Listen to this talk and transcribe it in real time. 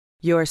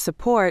Your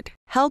support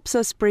helps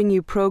us bring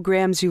you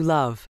programs you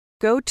love.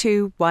 Go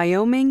to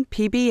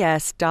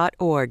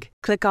wyomingpbs.org,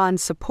 click on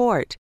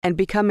Support, and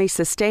become a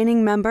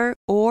sustaining member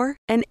or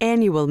an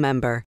annual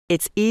member.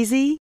 It's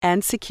easy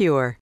and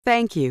secure.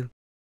 Thank you.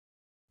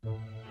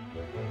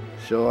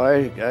 So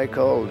I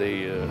called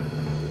the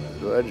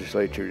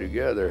legislature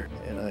together,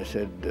 and I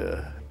said,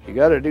 you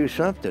got to do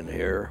something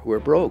here. We're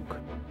broke.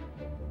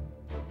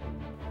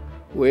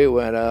 We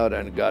went out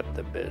and got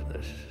the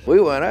business.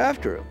 We went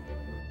after them.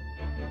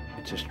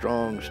 It's a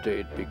strong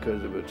state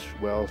because of its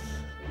wealth,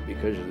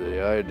 because of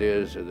the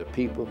ideas of the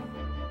people.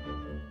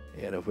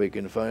 And if we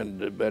can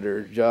find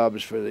better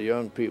jobs for the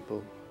young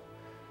people,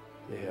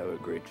 they have a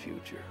great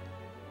future.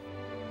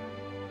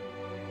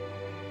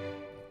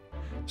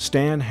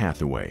 Stan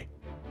Hathaway.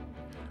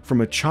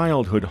 From a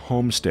childhood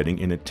homesteading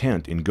in a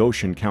tent in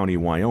Goshen County,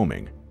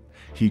 Wyoming,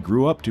 he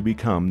grew up to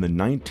become the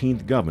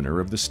 19th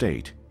governor of the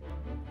state.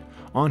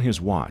 On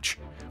his watch,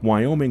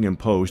 Wyoming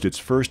imposed its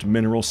first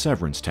mineral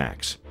severance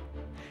tax,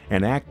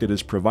 an act that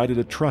has provided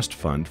a trust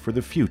fund for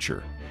the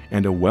future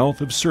and a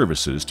wealth of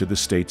services to the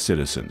state's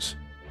citizens.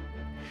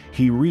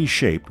 He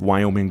reshaped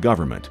Wyoming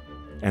government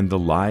and the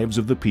lives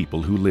of the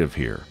people who live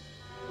here.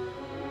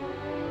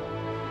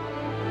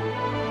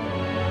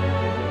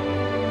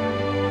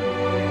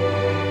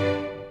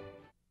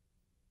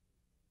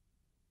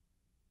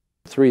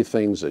 Three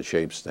things that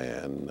shaped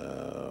Stan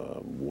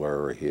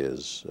were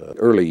his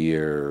early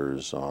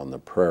years on the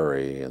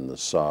prairie in the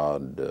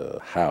sod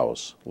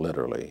house,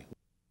 literally.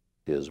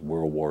 His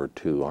World War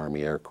II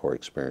Army Air Corps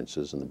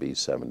experiences in the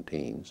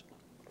B-17s.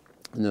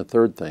 And the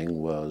third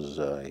thing was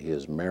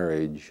his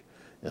marriage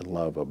and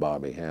love of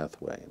Bobby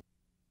Hathaway.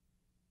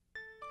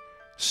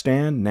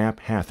 Stan Knapp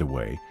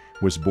Hathaway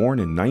was born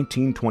in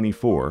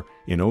 1924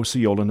 in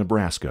Osceola,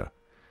 Nebraska,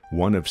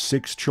 one of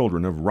 6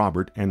 children of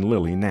Robert and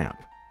Lily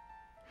Knapp.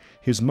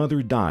 His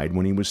mother died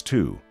when he was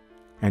 2,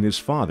 and his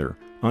father,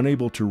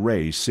 unable to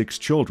raise 6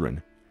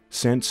 children,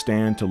 sent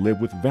Stan to live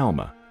with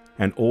Velma,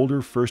 an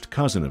older first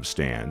cousin of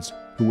Stan's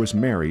who was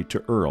married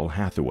to Earl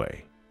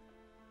Hathaway.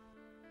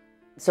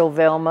 So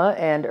Velma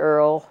and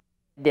Earl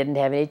didn't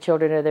have any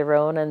children of their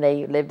own, and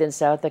they lived in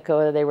South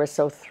Dakota. They were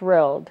so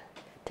thrilled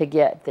to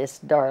get this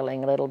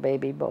darling little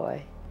baby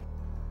boy.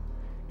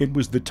 It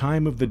was the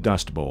time of the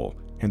Dust Bowl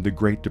and the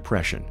Great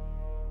Depression,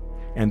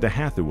 and the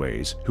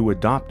Hathaways, who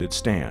adopted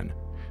Stan,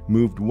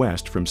 moved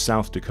west from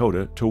South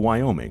Dakota to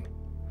Wyoming,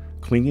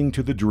 clinging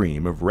to the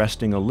dream of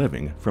wresting a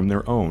living from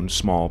their own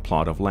small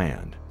plot of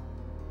land.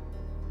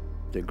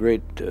 The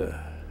great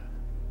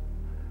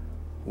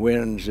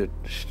winds that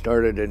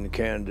started in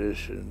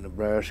Kansas and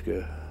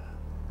Nebraska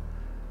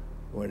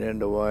went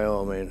into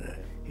Wyoming.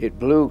 It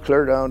blew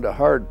clear down to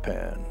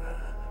Hardpan,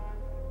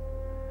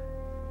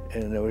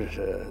 and there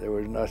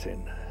was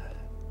nothing.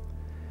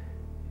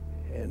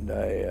 And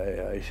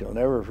I shall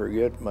never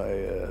forget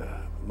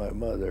my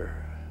mother.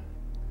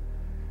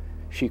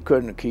 She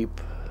couldn't keep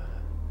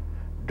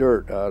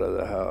dirt out of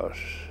the house.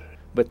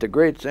 But the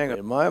great thing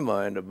in my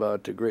mind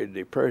about the Great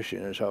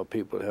Depression is how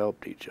people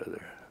helped each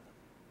other.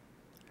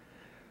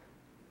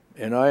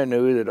 And I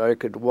knew that I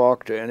could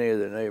walk to any of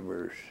the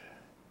neighbors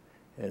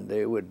and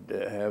they would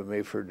have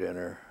me for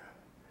dinner.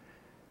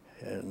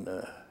 And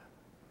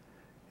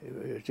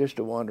it was just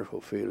a wonderful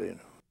feeling.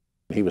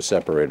 He was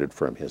separated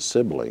from his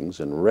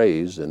siblings and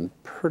raised in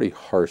pretty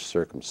harsh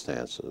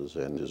circumstances.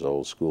 And his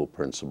old school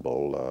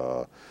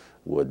principal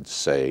would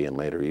say in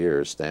later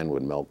years, Stan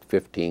would milk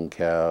 15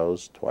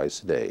 cows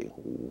twice a day,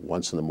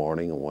 once in the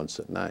morning and once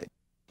at night.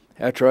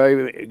 After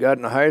I got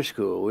in high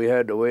school, we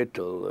had to wait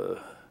till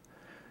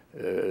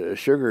the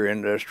sugar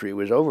industry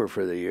was over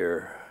for the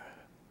year.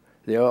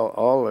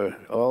 All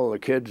the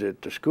kids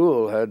at the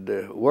school had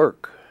to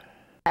work.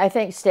 I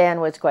think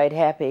Stan was quite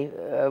happy.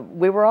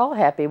 We were all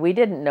happy. We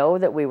didn't know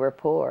that we were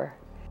poor.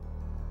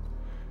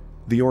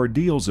 The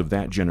ordeals of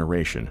that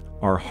generation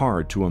are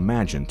hard to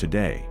imagine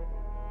today.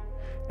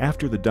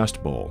 After the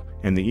Dust Bowl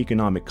and the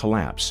economic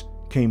collapse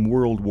came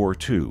World War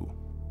II.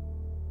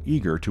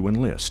 Eager to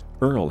enlist,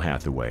 Earl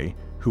Hathaway,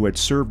 who had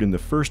served in the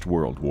First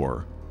World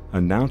War,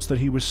 announced that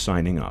he was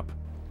signing up.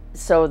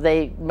 So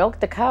they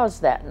milked the cows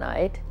that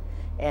night,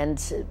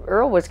 and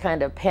Earl was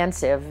kind of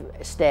pensive,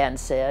 Stan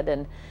said,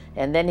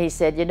 and then he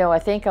said, you know, I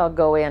think I'll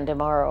go in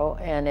tomorrow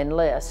and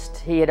enlist.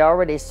 He had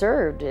already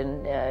served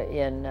in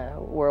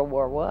World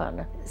War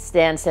I.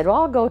 Stan said,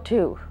 well, I'll go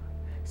too.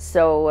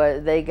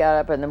 So they got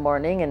up in the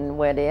morning and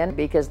went in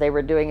because they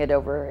were doing it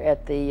over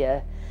at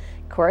the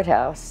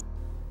courthouse.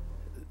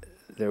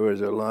 There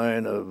was a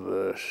line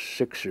of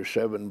 6 or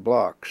 7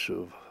 blocks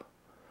of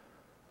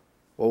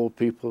old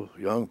people,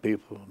 young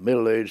people,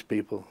 middle-aged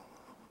people,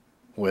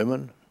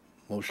 women,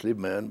 mostly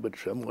men, but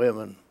some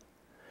women,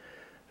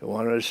 who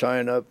wanted to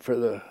sign up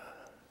to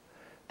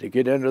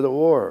get into the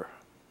war.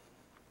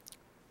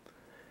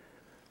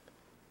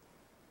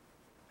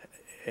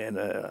 And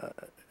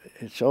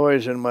it's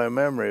always in my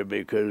memory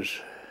because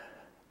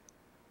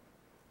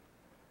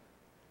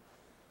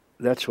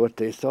that's what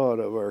they thought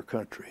of our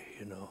country,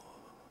 you know.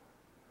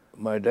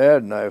 My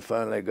dad and I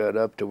finally got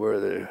up to where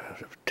the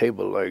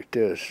table like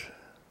this,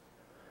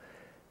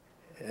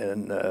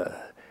 And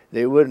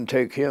they wouldn't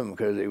take him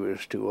because he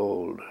was too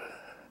old.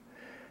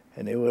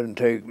 And they wouldn't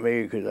take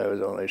me because I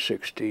was only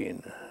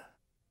 16.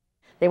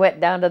 They went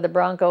down to the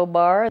Bronco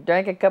bar,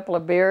 drank a couple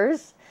of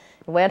beers,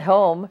 went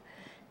home.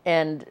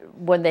 And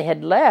when they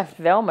had left,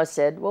 Velma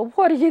said, "Well,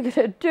 what are you going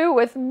to do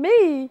with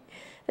me?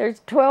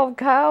 There's 12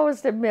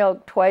 cows to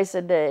milk twice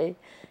a day,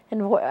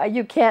 and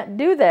you can't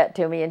do that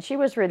to me." And she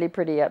was really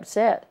pretty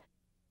upset.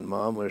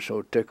 Mom was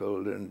so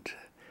tickled and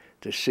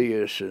to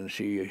see us, and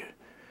she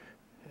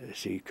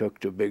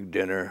cooked a big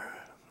dinner.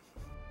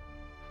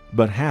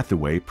 But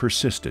Hathaway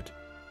persisted,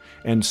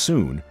 and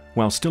soon,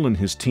 while still in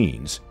his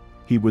teens,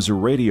 he was a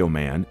radio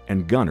man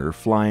and gunner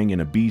flying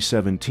in a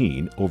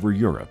B-17 over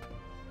Europe.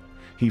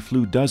 He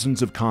flew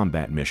dozens of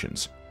combat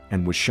missions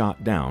and was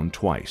shot down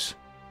twice.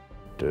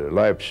 To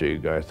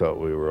Leipzig, I thought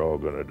we were all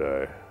going to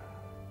die.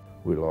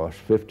 We lost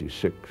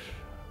 56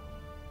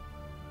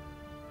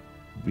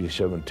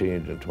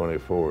 B-17s and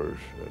 24s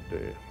that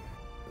day.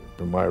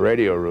 From my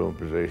radio room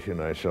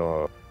position, I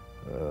saw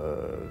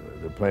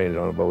the planes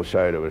on both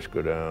sides of us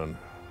go down,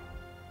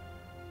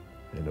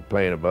 and the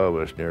plane above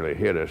us nearly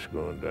hit us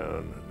going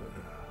down.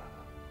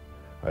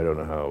 I don't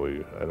know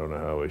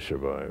how we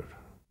survived.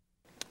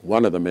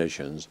 One of the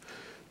missions,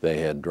 they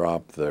had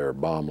dropped their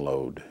bomb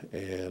load,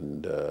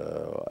 and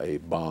a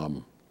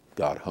bomb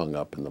got hung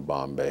up in the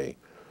bomb bay.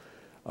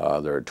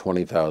 They're at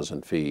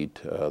 20,000 feet.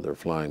 They're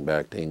flying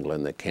back to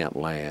England. They can't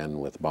land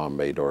with bomb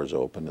bay doors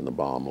open and the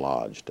bomb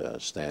lodged.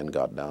 Stan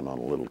got down on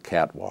a little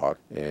catwalk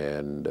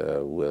and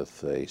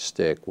with a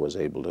stick was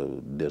able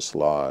to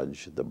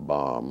dislodge the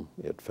bomb.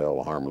 It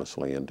fell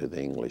harmlessly into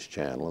the English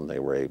Channel and they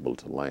were able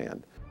to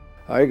land.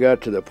 I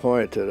got to the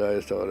point that I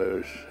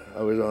thought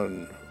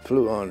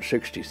flew on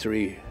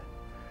 63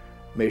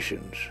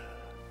 missions.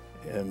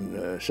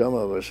 And some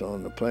of us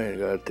on the plane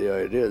got the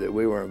idea that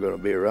we weren't going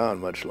to be around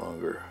much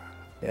longer.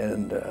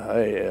 And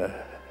I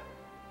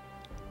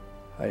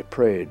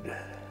prayed,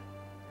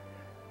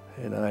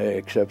 and I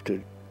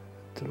accepted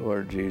the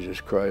Lord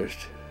Jesus Christ.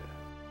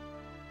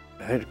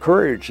 I had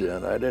courage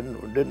then.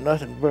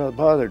 Nothing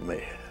bothered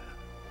me.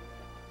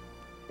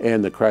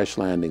 And the crash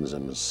landings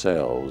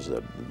themselves,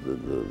 the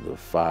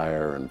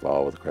fire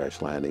involved with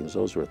crash landings,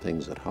 those were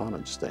things that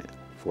haunted Stan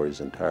for his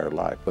entire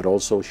life, but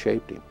also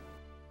shaped him.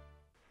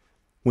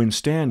 When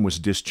Stan was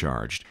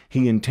discharged,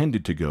 he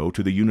intended to go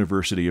to the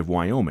University of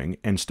Wyoming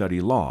and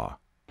study law.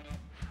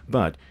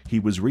 But he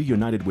was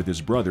reunited with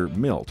his brother,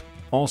 Milt,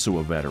 also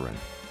a veteran,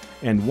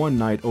 and one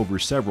night over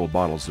several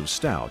bottles of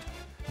stout,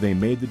 they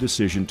made the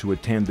decision to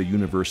attend the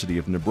University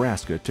of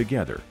Nebraska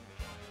together.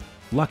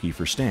 Lucky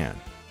for Stan,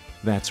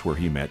 that's where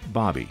he met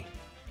Bobby.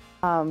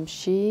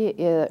 She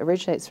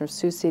originates from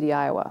Sioux City,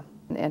 Iowa,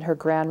 and her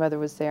grandmother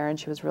was there and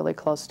she was really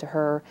close to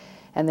her.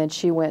 And then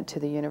she went to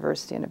the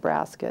University of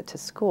Nebraska to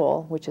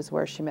school, which is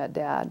where she met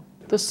Dad.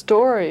 The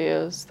story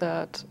is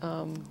that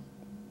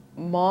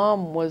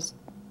Mom was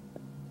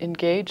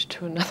engaged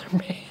to another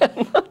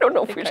man. I don't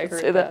know if we should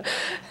say that.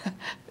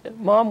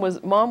 Mom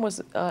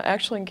was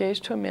actually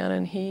engaged to a man,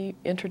 and he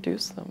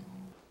introduced them.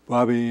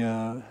 Bobby,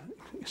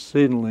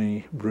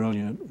 exceedingly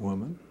brilliant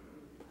woman,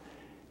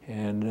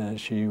 and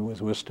she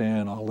was with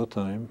Stan all the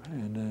time,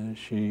 and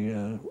she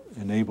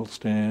enabled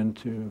Stan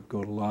to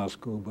go to law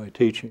school by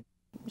teaching.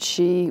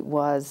 She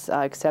was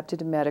accepted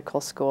to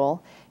medical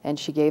school, and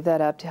she gave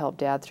that up to help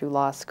Dad through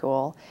law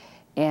school,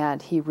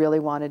 and he really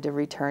wanted to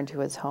return to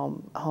his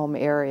home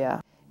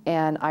area.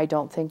 And I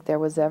don't think there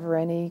was ever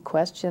any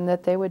question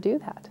that they would do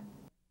that.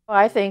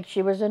 I think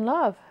she was in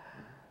love.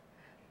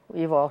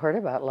 We've all heard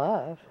about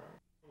love.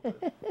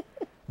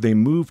 They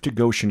moved to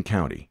Goshen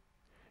County.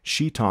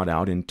 She taught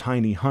out in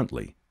tiny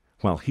Huntley,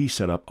 while he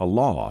set up a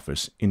law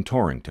office in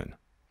Torrington.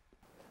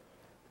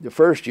 The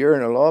first year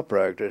in a law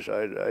practice,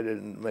 I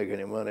didn't make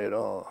any money at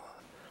all.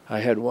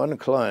 I had one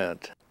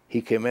client.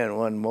 He came in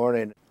one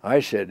morning. I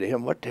said to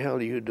him, "What the hell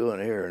are you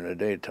doing here in the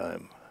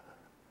daytime?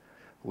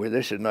 Well,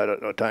 this is not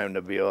a time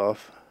to be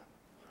off."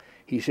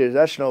 He says,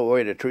 "That's no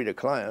way to treat a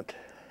client."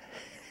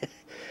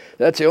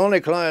 That's the only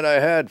client I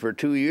had for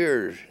 2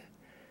 years.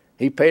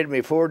 He paid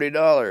me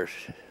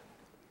 $40.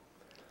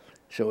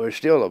 So we're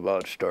still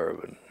about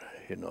starving,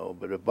 you know.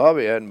 But if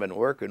Bobby hadn't been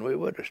working, we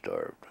would have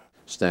starved.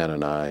 Stan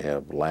and I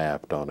have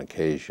laughed on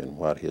occasion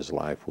what his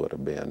life would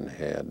have been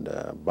had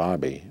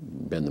Bobby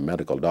been the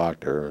medical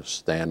doctor.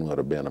 Stan would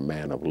have been a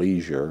man of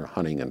leisure,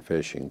 hunting and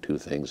fishing, two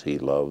things he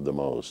loved the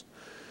most.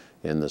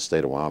 In the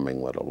state of Wyoming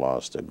would have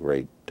lost a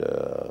great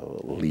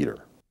leader.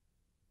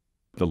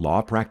 The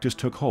law practice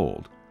took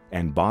hold,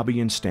 and Bobby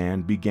and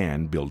Stan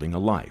began building a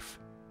life.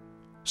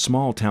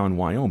 Small-town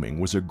Wyoming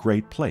was a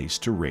great place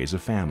to raise a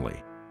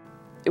family.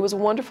 It was a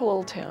wonderful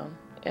little town,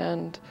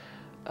 and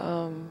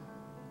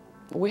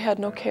we had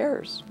no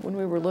cares when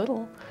we were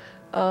little.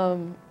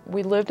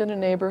 We lived in a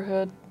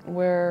neighborhood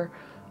where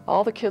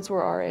all the kids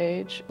were our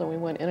age, and we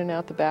went in and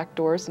out the back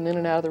doors and in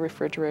and out of the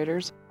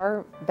refrigerators.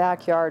 Our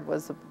backyard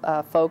was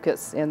a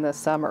focus in the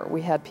summer.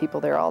 We had people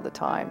there all the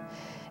time.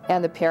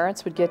 And the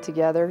parents would get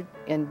together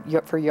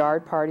for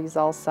yard parties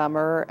all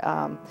summer.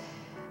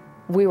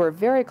 We were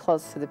very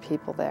close to the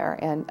people there,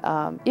 and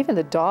even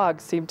the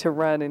dogs seemed to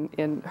run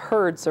in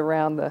herds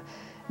around the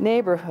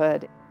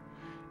neighborhood.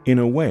 In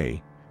a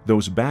way,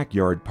 those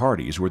backyard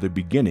parties were the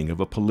beginning of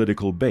a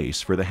political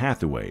base for the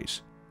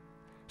Hathaways.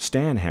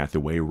 Stan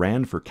Hathaway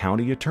ran for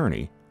county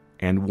attorney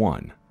and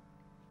won.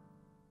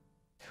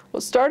 Well,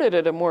 it started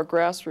at a more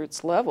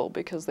grassroots level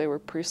because they were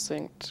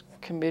precinct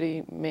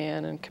committee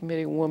man and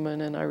committee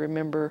woman, and I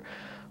remember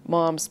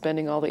Mom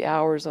spending all the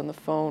hours on the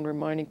phone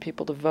reminding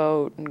people to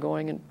vote and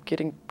going and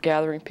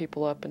gathering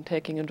people up and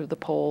taking them to the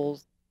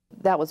polls.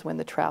 That was when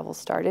the travel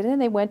started,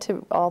 and they went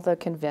to all the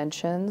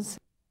conventions.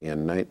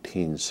 In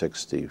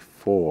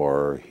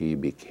 1964, he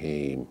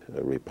became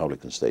a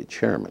Republican state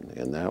chairman,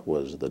 and that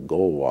was the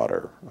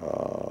Goldwater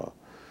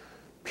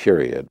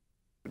period.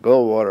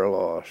 Goldwater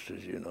lost,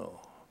 as you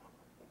know.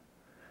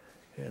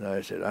 And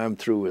I said, I'm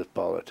through with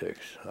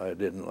politics. I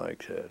didn't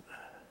like that.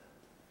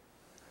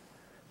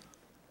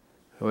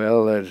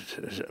 Well,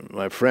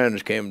 my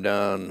friends came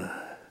down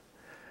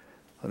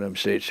when I'm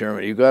state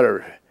chairman. You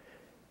gotta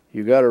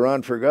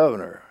run for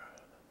governor.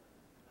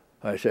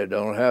 I said,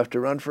 don't have to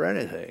run for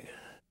anything.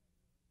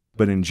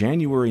 But in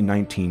January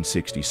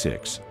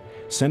 1966,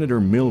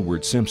 Senator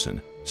Millward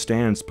Simpson,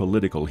 Stan's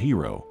political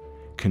hero,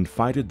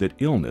 confided that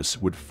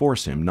illness would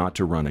force him not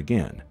to run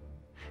again.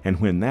 And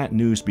when that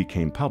news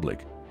became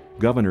public,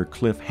 Governor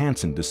Cliff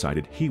Hansen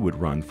decided he would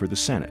run for the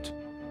Senate.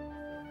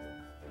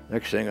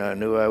 Next thing I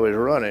knew, I was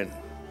running.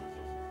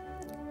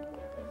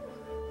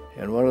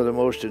 And one of the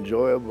most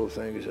enjoyable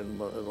things in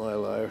my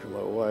life,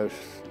 my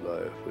wife's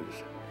life,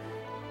 was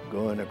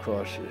going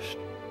across this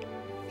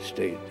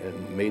state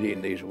and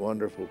meeting these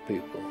wonderful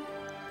people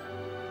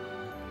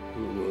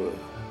who,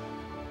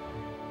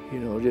 you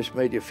know, just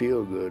made you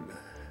feel good.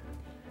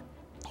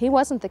 He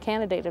wasn't the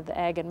candidate of the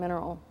ag and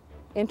mineral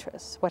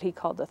interests, what he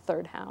called the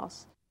third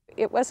house.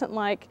 It wasn't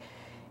like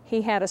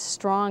he had a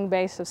strong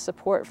base of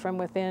support from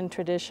within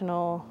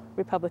traditional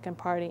Republican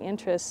Party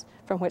interests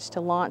from which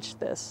to launch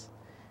this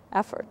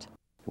effort.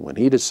 When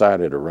he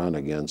decided to run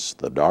against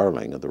the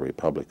darling of the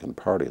Republican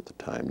Party at the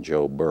time,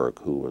 Joe Burke,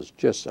 who was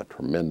just a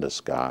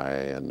tremendous guy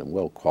and a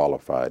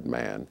well-qualified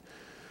man,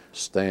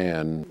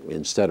 Stan,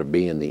 instead of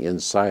being the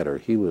insider,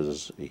 he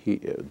was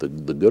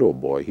the good old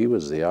boy. He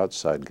was the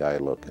outside guy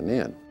looking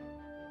in.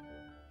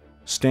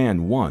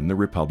 Stan won the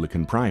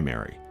Republican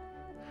primary.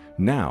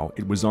 Now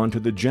it was on to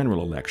the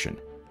general election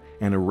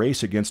and a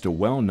race against a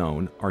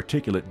well-known,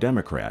 articulate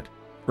Democrat,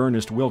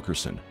 Ernest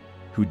Wilkerson,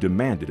 who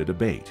demanded a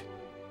debate.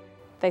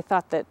 They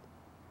thought that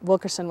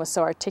Wilkerson was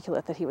so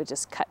articulate that he would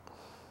just cut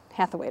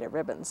Hathaway to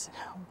ribbons.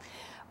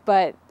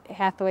 But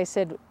Hathaway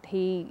said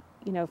he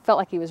felt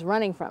like he was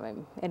running from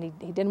him, and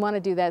he didn't want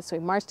to do that, so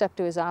he marched up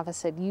to his office,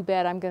 said, "You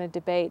bet I'm going to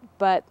debate,"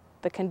 but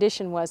the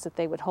condition was that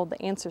they would hold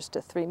the answers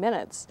to 3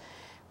 minutes,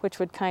 which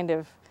would kind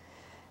of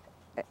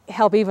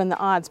help even the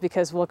odds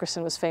because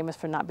Wilkerson was famous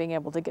for not being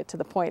able to get to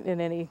the point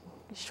in any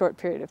short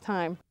period of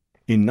time.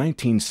 In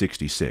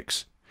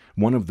 1966,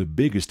 one of the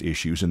biggest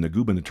issues in the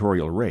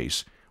gubernatorial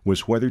race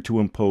was whether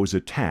to impose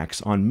a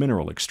tax on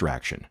mineral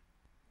extraction.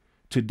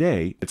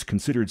 Today, it's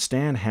considered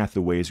Stan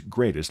Hathaway's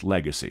greatest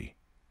legacy.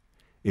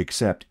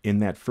 Except in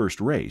that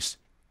first race,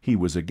 he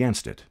was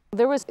against it.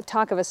 There was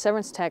talk of a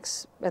severance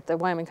tax at the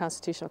Wyoming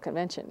Constitutional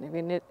Convention. I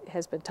mean, it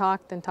has been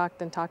talked and talked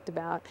and talked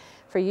about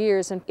for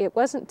years, and it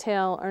wasn't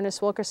till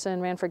Ernest Wilkerson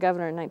ran for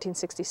governor in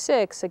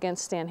 1966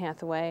 against Stan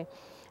Hathaway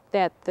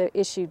that the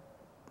issue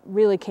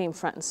really came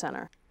front and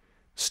center.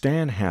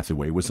 Stan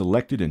Hathaway was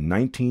elected in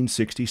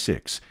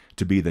 1966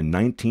 to be the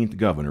 19th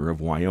governor of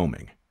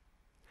Wyoming.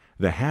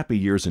 The happy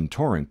years in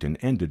Torrington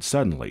ended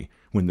suddenly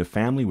when the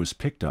family was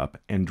picked up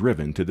and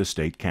driven to the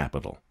state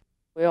capital.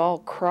 We all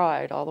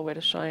cried all the way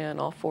to Cheyenne,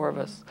 all 4 of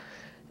us.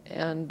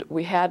 And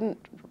we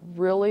hadn't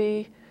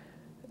really,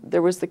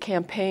 there was the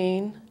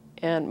campaign,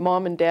 and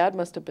Mom and Dad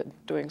must have been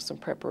doing some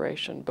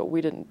preparation, but we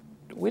didn't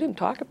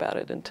talk about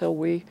it until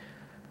we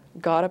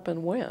got up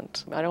and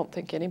went. I don't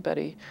think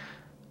anybody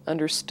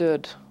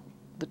understood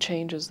the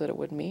changes that it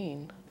would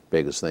mean.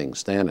 Biggest thing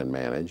Stan had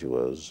managed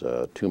was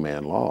a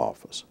 2-man law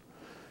office.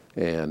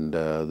 And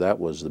that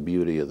was the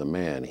beauty of the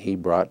man. He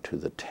brought to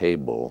the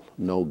table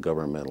no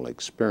governmental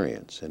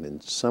experience, and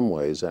in some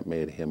ways that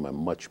made him a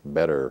much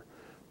better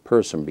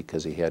person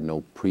because he had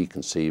no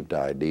preconceived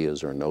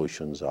ideas or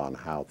notions on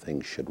how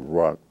things should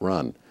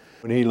run.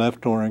 When he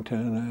left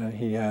Torrington,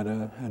 he had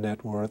a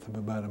net worth of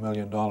about $1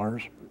 million,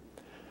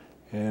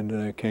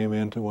 and came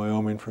into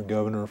Wyoming for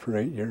governor for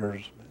 8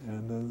 years,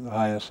 and the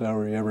highest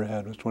salary he ever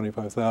had was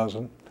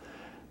 $25,000,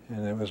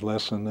 and it was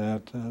less than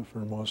that for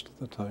most of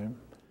the time.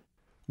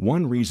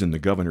 One reason the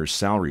governor's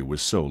salary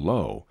was so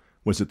low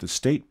was that the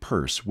state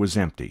purse was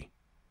empty.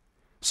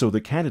 So the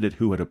candidate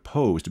who had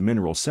opposed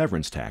mineral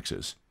severance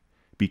taxes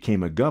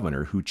became a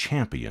governor who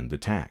championed the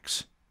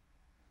tax.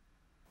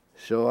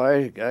 So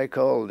I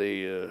called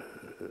the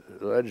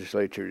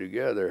legislature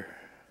together,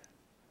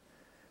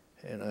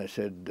 and I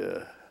said,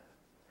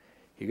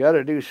 you got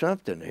to do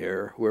something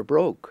here. We're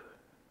broke.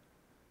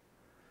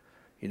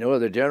 You know,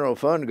 the general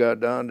fund got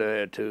down to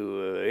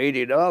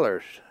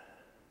 $80.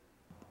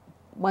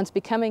 once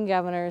becoming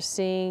governor,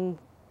 seeing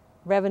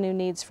revenue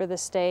needs for the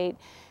state,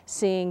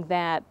 seeing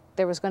that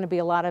there was going to be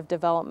a lot of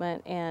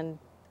development and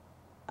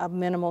a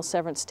minimal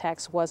severance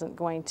tax wasn't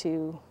going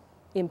to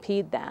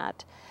impede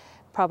that,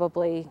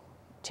 probably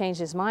changed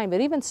his mind.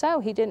 But even so,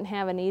 he didn't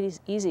have an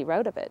easy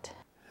road of it.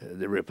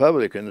 The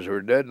Republicans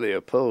were deadly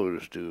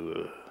opposed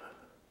to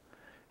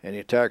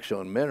any tax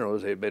on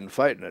minerals. They'd been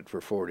fighting it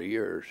for 40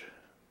 years.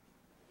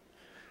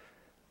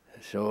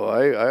 So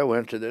I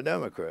went to the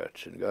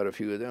Democrats and got a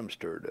few of them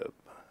stirred up.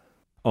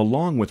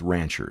 Along with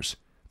ranchers,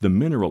 the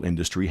mineral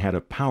industry had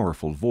a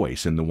powerful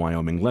voice in the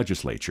Wyoming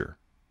legislature.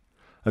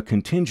 A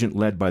contingent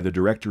led by the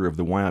director of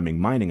the Wyoming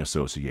Mining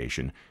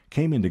Association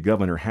came into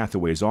Governor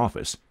Hathaway's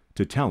office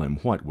to tell him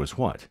what was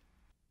what.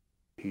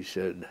 He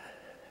said,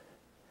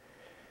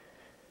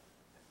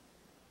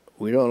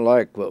 "We don't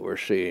like what we're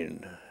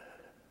seeing,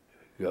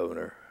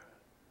 Governor.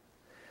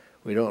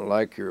 We don't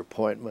like your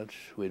appointments.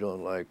 We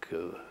don't like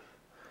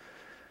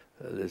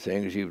the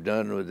things you've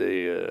done with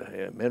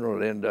the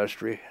mineral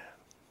industry.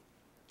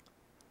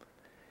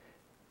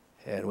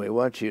 And we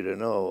want you to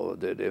know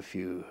that if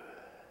you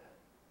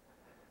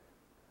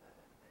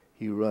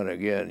run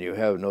again, you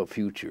have no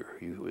future.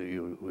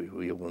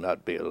 You will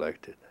not be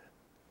elected."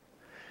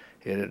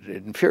 And it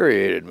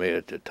infuriated me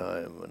at the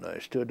time when I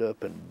stood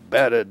up and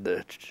batted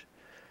the...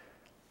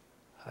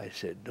 I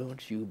said,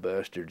 "Don't you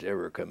bastards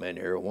ever come in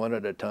here one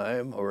at a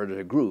time or as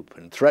a group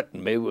and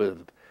threaten me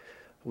with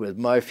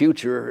my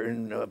future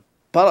in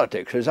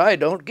politics, because I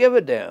don't give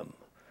a damn.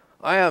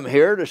 I am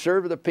here to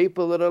serve the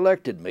people that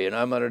elected me, and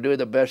I'm going to do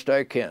the best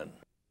I can."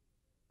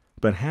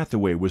 But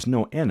Hathaway was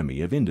no enemy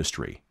of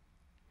industry.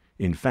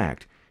 In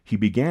fact, he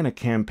began a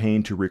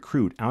campaign to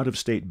recruit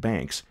out-of-state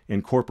banks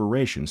and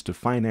corporations to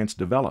finance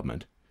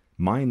development,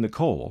 mine the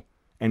coal,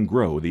 and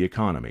grow the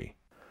economy.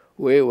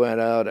 We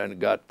went out and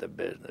got the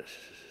business.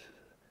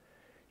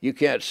 You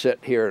can't sit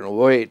here and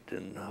wait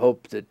and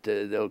hope that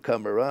they'll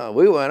come around.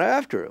 We went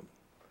after them.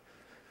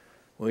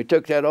 We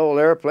took that old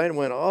airplane and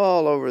went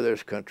all over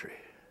this country.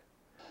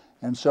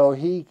 And so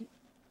he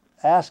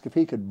asked if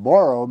he could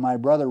borrow my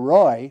brother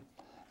Roy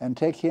and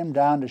take him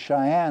down to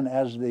Cheyenne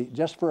as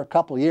just for a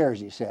couple of years,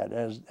 he said,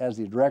 as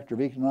the Director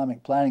of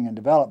Economic Planning and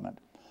Development.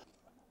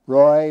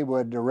 Roy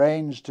would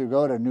arrange to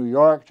go to New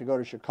York, to go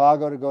to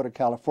Chicago, to go to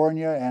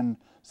California, and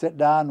sit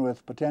down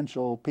with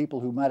potential people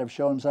who might have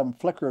shown some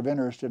flicker of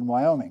interest in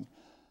Wyoming.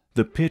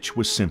 The pitch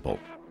was simple.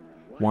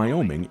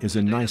 Wyoming is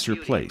a nicer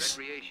place,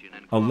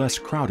 a less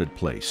crowded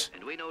place,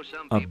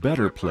 a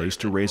better place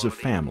to raise a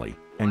family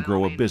and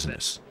grow a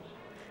business.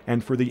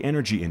 And for the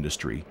energy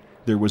industry,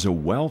 there was a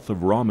wealth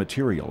of raw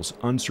materials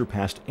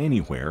unsurpassed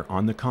anywhere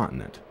on the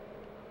continent.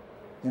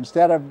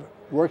 Instead of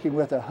working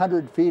with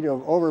 100 feet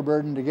of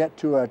overburden to get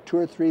to a 2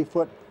 or 3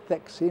 foot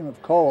thick seam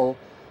of coal,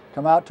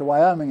 come out to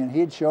Wyoming and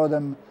he'd show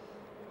them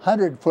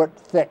 100-foot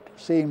thick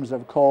seams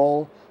of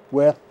coal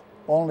with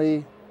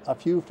only a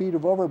few feet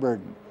of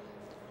overburden.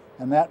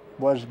 And that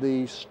was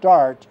the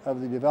start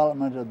of the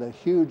development of the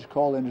huge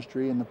coal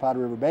industry in the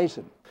Powder River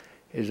Basin.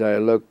 As I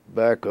look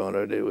back on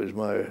it, it was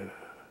my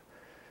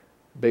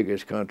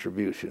biggest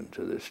contribution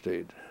to the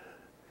state,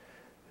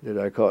 that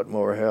I caught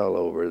more hell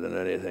over than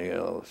anything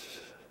else.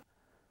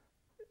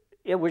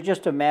 It was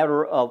just a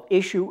matter of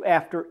issue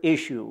after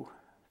issue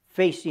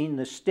facing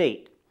the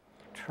state.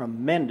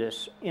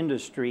 Tremendous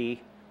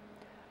industry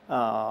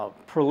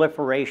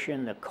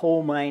proliferation, the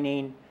coal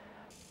mining,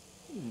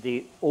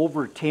 the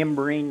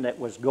over-timbering that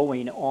was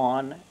going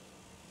on.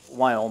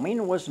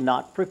 Wyoming was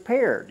not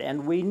prepared,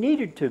 and we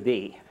needed to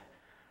be.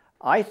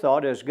 I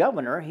thought as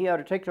governor he ought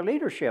to take the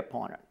leadership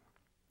on it.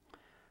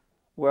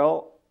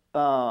 Well,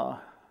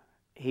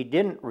 he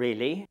didn't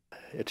really.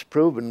 It's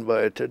proven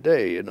by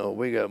today, you know,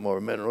 we got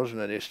more minerals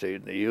than any state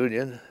in the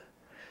Union.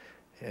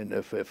 And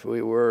if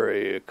we were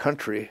a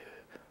country,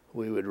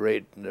 we would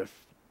rate in the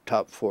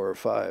top 4 or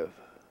 5.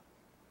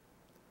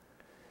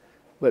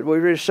 But we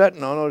were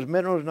sitting on those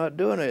minerals, not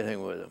doing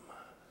anything with them.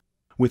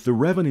 With the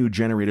revenue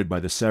generated by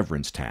the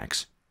severance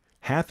tax,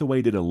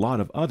 Hathaway did a lot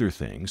of other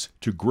things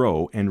to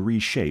grow and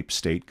reshape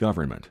state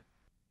government.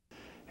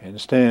 And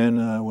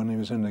Stan, when he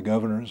was in the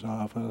governor's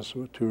office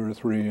with 2 or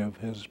 3 of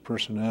his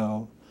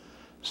personnel,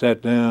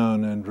 sat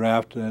down and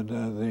drafted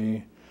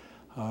the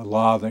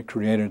law that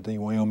created the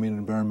Wyoming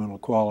Environmental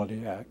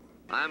Quality Act.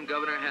 I'm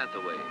Governor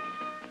Hathaway.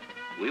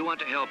 We want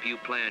to help you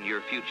plan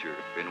your future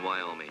in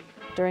Wyoming.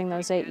 During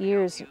those 8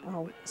 years,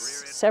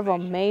 several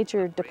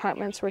major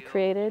departments were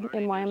created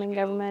in Wyoming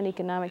government: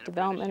 economic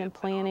development and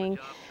planning,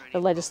 the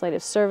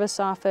Legislative Service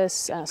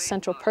Office,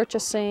 Central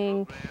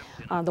Purchasing,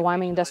 the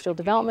Wyoming Industrial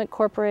Development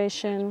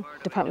Corporation,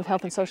 Department of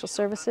Health and Social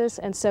Services.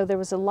 And so there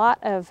was a lot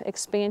of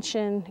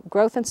expansion,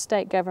 growth in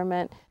state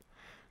government.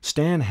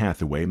 Stan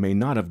Hathaway may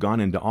not have gone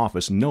into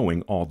office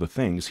knowing all the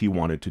things he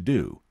wanted to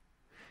do.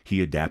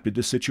 He adapted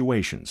to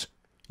situations,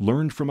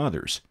 learned from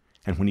others,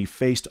 and when he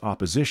faced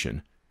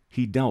opposition,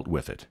 he dealt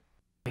with it.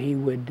 He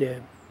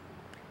would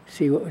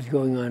see what was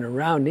going on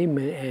around him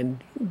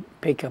and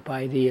pick up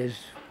ideas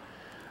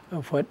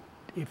of what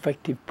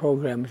effective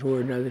programs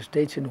were in other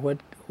states and what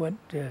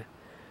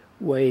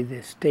way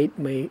the state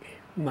may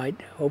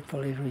might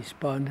hopefully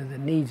respond to the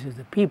needs of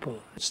the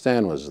people.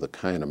 Stan was the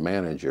kind of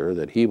manager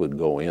that he would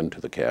go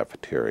into the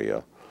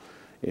cafeteria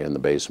in the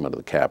basement of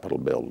the Capitol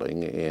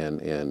building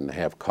and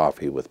have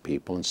coffee with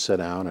people and sit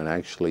down and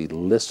actually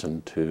listen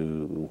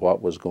to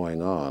what was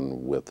going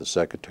on with the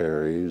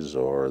secretaries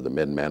or the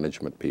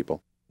mid-management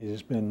people.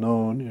 He's been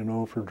known, you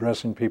know, for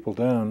dressing people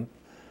down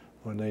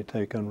when they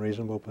take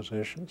unreasonable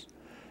positions.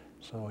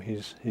 So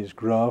he's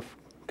gruff,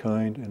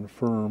 kind, and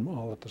firm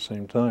all at the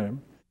same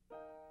time.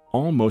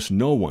 Almost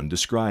no one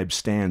describes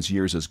Stan's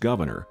years as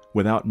governor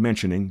without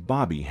mentioning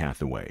Bobby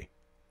Hathaway.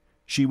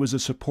 She was a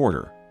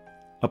supporter,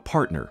 a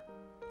partner,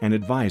 an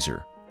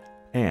advisor,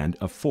 and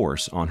a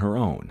force on her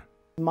own.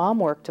 Mom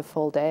worked a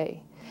full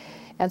day,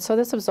 and so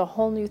this was a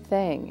whole new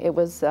thing. It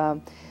was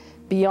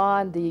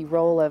beyond the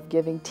role of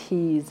giving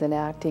teas and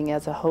acting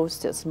as a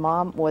hostess.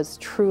 Mom was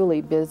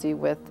truly busy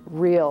with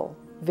real,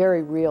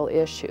 very real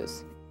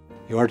issues.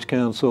 The Arts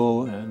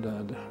Council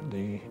and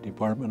the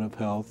Department of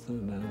Health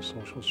and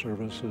Social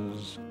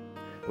Services.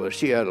 Well,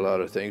 she had a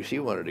lot of things she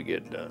wanted to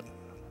get done,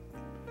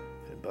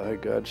 and by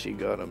God, she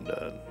got them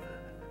done.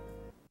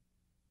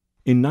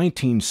 In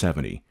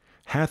 1970,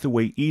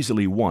 Hathaway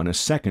easily won a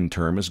second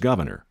term as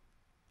governor.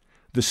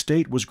 The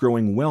state was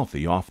growing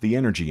wealthy off the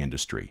energy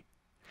industry,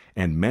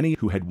 and many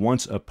who had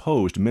once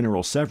opposed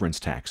mineral severance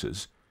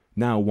taxes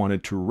now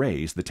wanted to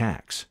raise the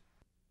tax.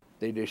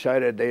 They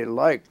decided they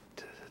liked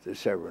the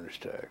severance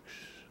tax,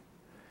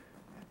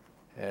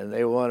 and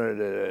they wanted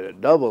to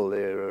double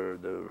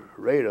the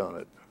rate on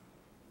it.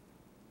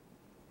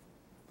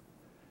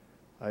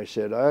 I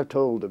said, I've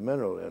told the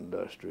mineral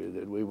industry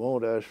that we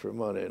won't ask for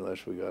money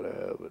unless we got to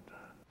have it.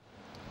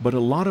 But a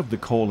lot of the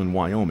coal in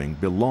Wyoming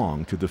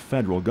belonged to the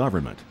federal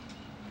government,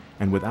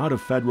 and without a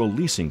federal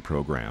leasing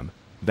program,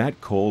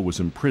 that coal was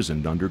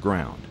imprisoned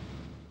underground.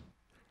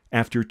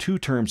 After 2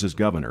 terms as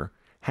governor,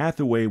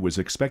 Hathaway was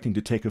expecting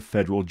to take a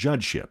federal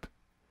judgeship.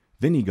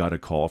 Then he got a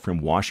call from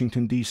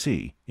Washington,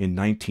 D.C. in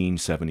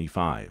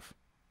 1975.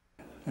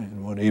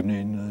 And one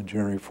evening,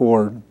 Jerry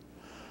Ford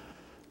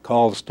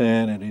called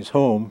Stan at his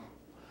home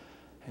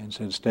and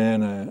said,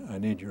 Stan, I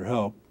need your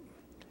help.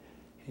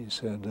 He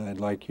said, I'd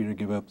like you to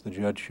give up the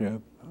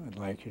judgeship. I'd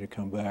like you to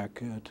come back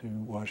to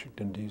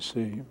Washington, D.C.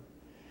 He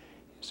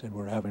said,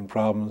 we're having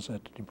problems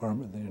at the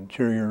Department of the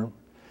Interior.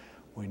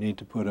 We need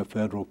to put a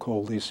federal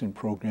coal leasing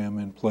program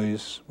in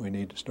place. We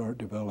need to start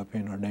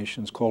developing our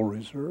nation's coal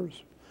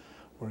reserves.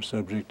 We're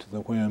subject to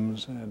the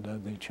whims and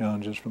the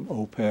challenges from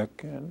OPEC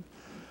and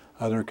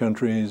other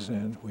countries,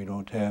 and we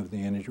don't have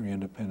the energy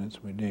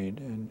independence we need,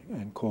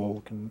 and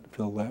coal can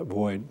fill that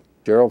void.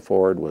 Gerald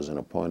Ford was an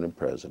appointed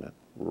president.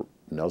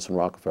 Nelson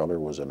Rockefeller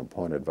was an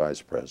appointed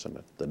vice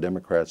president. The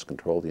Democrats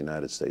controlled the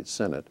United States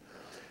Senate,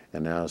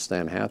 and now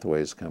Stan Hathaway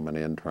is coming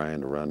in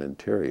trying to run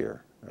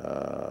Interior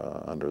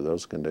under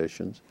those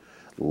conditions,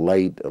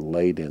 late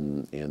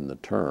in the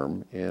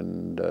term,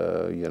 and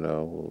you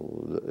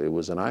know, it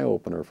was an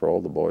eye-opener for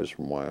all the boys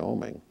from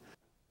Wyoming.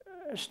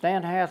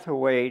 Stan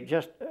Hathaway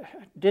just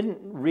didn't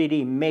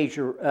really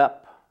measure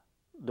up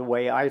the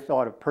way I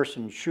thought a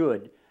person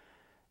should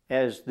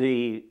as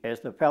the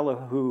fellow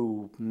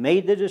who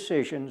made the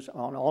decisions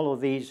on all of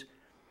these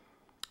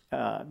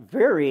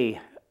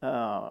very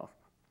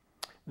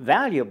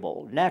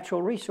valuable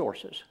natural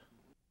resources.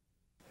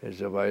 As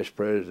the vice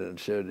president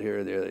said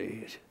here,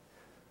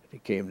 he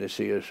came to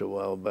see us a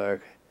while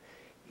back.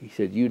 He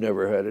said, you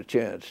never had a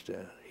chance,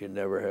 Stan. You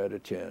never had a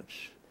chance.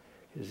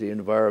 Because the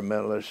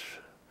environmentalists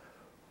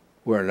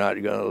were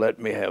not going to let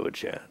me have a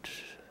chance.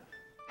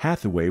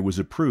 Hathaway was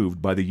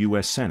approved by the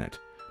U.S. Senate,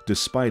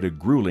 despite a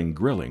grueling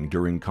grilling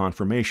during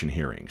confirmation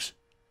hearings.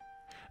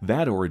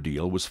 That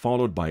ordeal was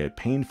followed by a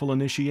painful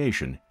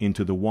initiation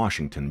into the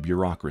Washington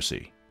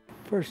bureaucracy.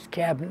 First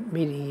cabinet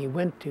meeting he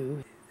went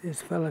to,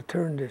 this fellow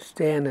turned to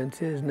Stan and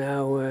says,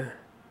 now,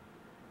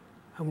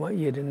 I want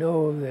you to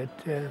know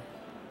that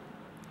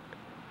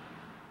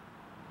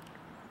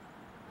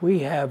we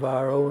have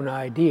our own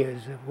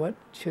ideas of what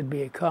should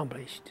be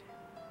accomplished.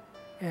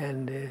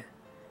 And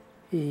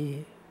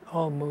he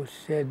almost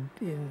said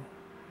in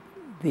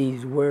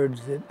these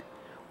words that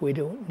we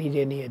don't need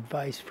any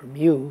advice from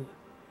you,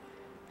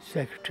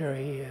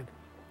 Secretary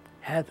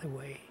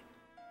Hathaway.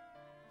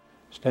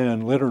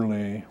 Stan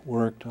literally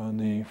worked on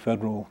the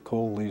federal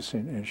coal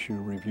leasing issue,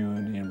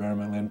 reviewing the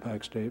environmental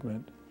impact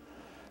statement,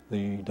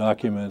 the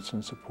documents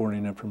and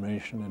supporting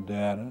information and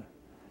data.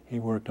 He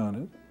worked on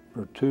it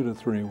for 2 to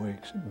 3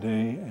 weeks,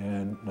 day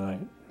and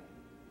night,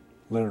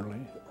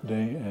 literally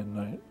day and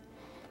night.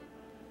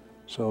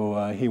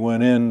 So he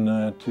went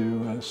in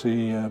to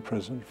see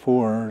President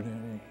Ford,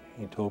 and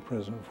he told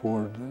President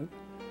Ford that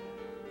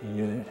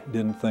he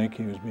didn't think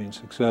he was being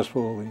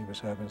successful. He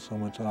was having so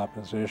much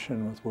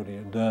opposition with what he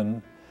had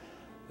done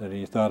that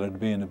he thought it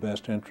would be in the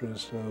best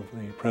interest of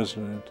the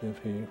president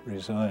if he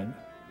resigned.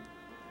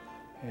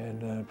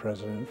 And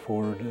President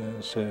Ford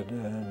said,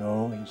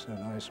 no. He said,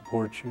 I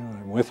support you,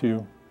 I'm with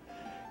you.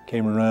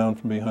 Came around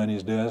from behind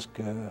his desk,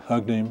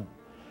 hugged him,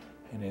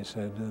 and he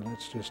said,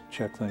 let's just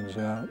check things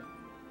out.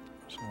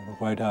 So the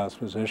White House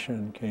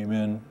physician came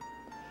in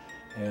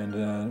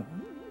and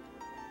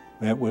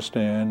met with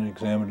Stan,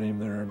 examined him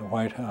there in the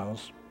White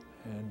House,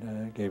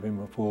 and gave him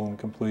a full and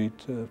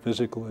complete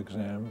physical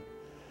exam,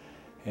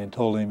 and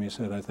told him, he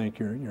said, I think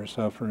you're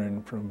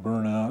suffering from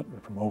burnout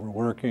and from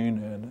overworking,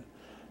 and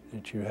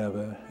that you have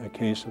a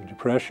case of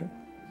depression.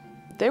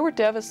 They were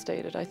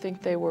devastated. I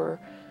think they were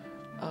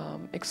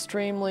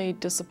extremely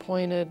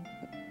disappointed.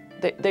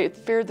 They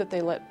feared that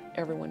they let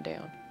everyone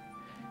down.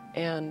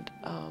 And,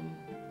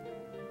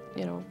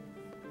 you know,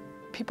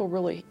 people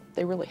really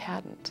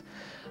hadn't.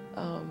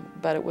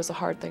 But it was a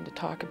hard thing to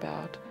talk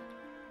about.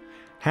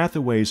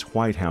 Hathaway's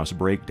White House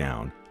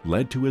breakdown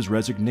led to his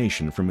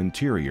resignation from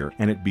Interior,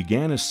 and it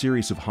began a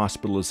series of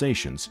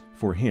hospitalizations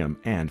for him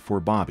and for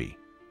Bobby.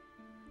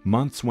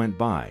 Months went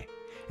by,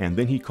 and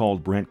then he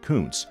called Brent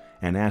Kuntz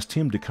and asked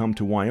him to come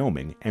to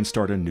Wyoming and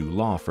start a new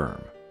law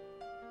firm.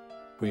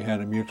 We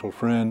had a mutual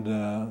friend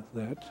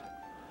that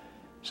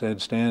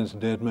said, Stan's a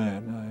dead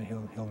man,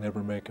 he'll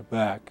never make it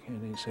back.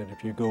 And he said,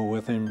 if you go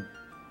with him,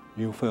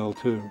 you fell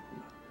too.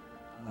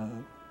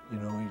 You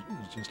know,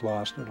 he's just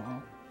lost it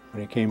all.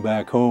 When he came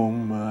back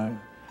home,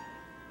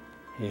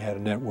 he had a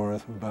net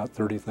worth of about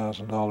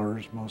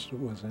 $30,000. Most of it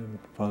was in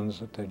funds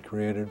that they'd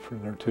created for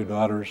their two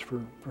daughters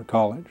for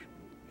college.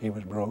 He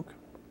was broke.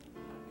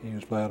 He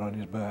was flat on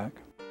his back.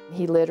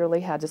 He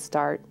literally had to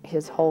start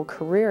his whole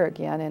career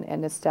again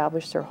and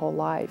establish their whole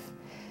life.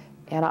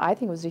 And I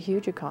think it was a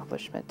huge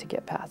accomplishment to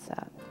get past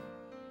that.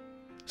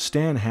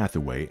 Stan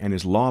Hathaway and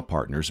his law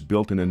partners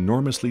built an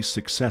enormously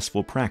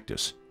successful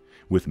practice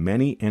with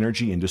many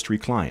energy industry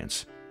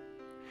clients.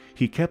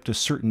 He kept a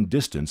certain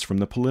distance from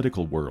the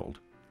political world,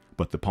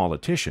 but the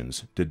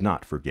politicians did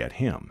not forget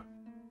him.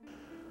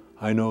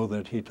 I know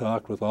that he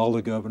talked with all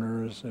the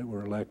governors that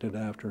were elected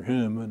after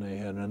him, and they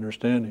had an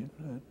understanding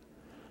that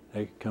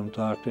they could come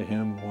talk to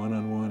him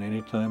one-on-one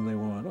anytime they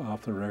want,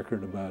 off the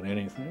record, about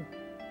anything.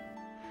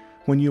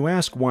 When you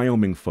ask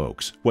Wyoming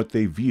folks what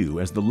they view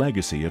as the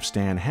legacy of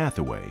Stan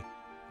Hathaway,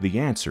 the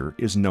answer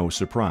is no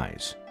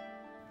surprise.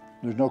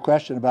 There's no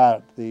question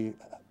about it.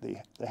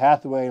 The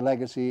Hathaway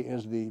legacy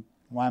is the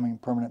Wyoming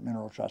Permanent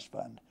Mineral Trust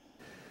Fund.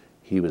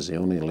 He was the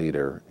only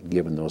leader,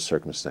 given those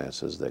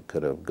circumstances, that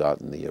could have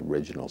gotten the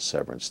original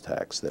severance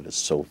tax that is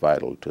so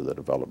vital to the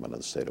development of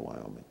the state of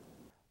Wyoming.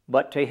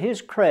 But to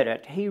his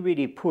credit, he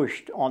really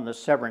pushed on the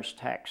severance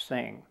tax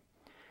thing.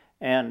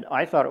 And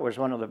I thought it was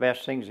one of the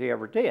best things he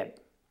ever did,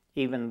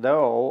 even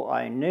though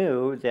I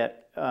knew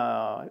that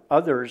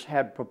others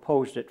had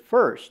proposed it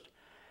first.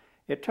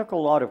 It took a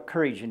lot of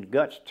courage and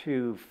guts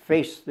to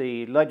face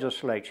the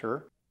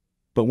legislature.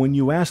 But when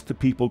you ask the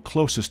people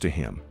closest to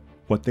him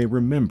what they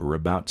remember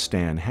about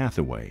Stan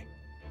Hathaway,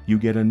 you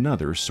get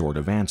another sort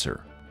of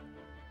answer.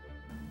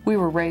 We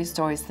were raised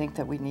to always think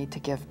that we need to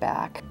give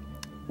back.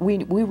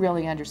 We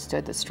really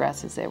understood the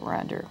stresses they were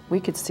under.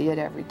 We could see it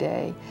every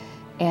day.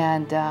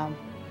 And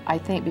I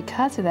think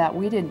because of that,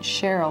 we didn't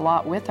share a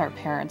lot with our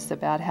parents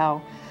about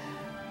how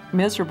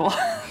miserable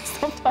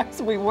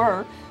sometimes we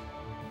were.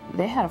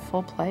 They had a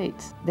full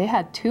plate. They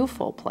had 2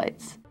 full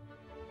plates.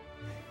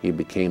 He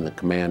became the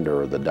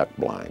commander of the duck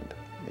blind,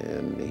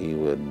 and he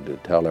would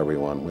tell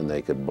everyone when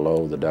they could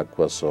blow the duck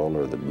whistle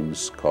or the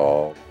goose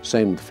call.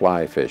 Same with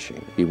fly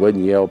fishing. He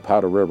wouldn't yell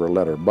Powder River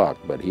let her buck,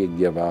 but he'd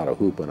give out a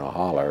hoop and a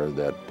holler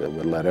that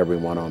would let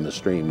everyone on the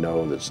stream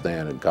know that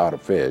Stan had caught a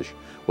fish,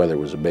 whether it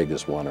was the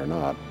biggest one or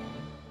not.